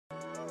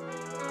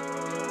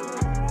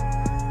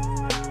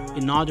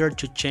In order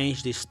to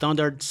change the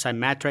standard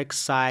symmetric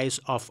size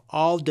of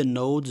all the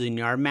nodes in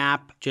your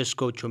map, just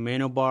go to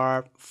menu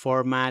bar,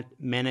 format,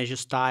 manage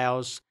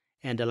styles,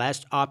 and the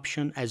last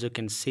option, as you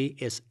can see,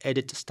 is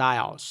edit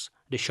styles.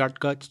 The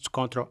shortcut is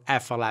Ctrl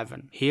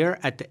F11. Here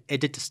at the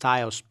Edit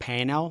Styles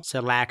panel,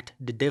 select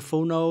the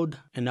default node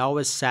and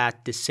always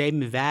set the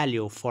same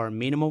value for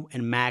minimum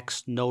and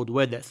max node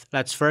width.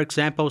 Let's for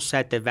example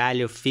set the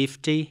value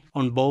 50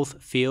 on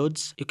both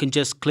fields. You can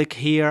just click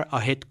here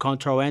or hit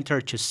Ctrl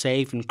Enter to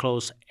save and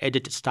close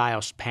Edit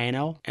Styles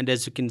panel. And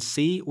as you can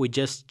see, we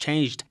just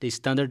changed the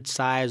standard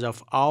size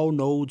of all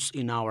nodes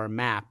in our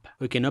map.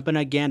 We can open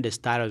again the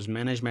Styles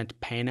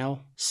Management panel,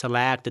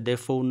 select the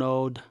default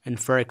node, and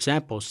for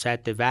example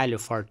set the value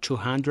for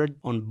 200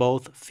 on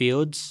both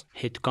fields,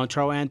 hit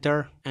Ctrl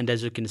Enter, and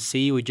as you can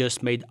see, we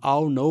just made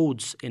all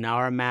nodes in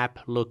our map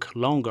look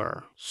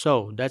longer.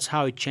 So that's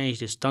how you change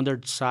the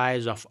standard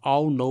size of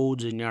all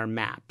nodes in your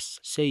maps.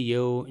 See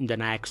you in the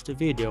next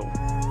video.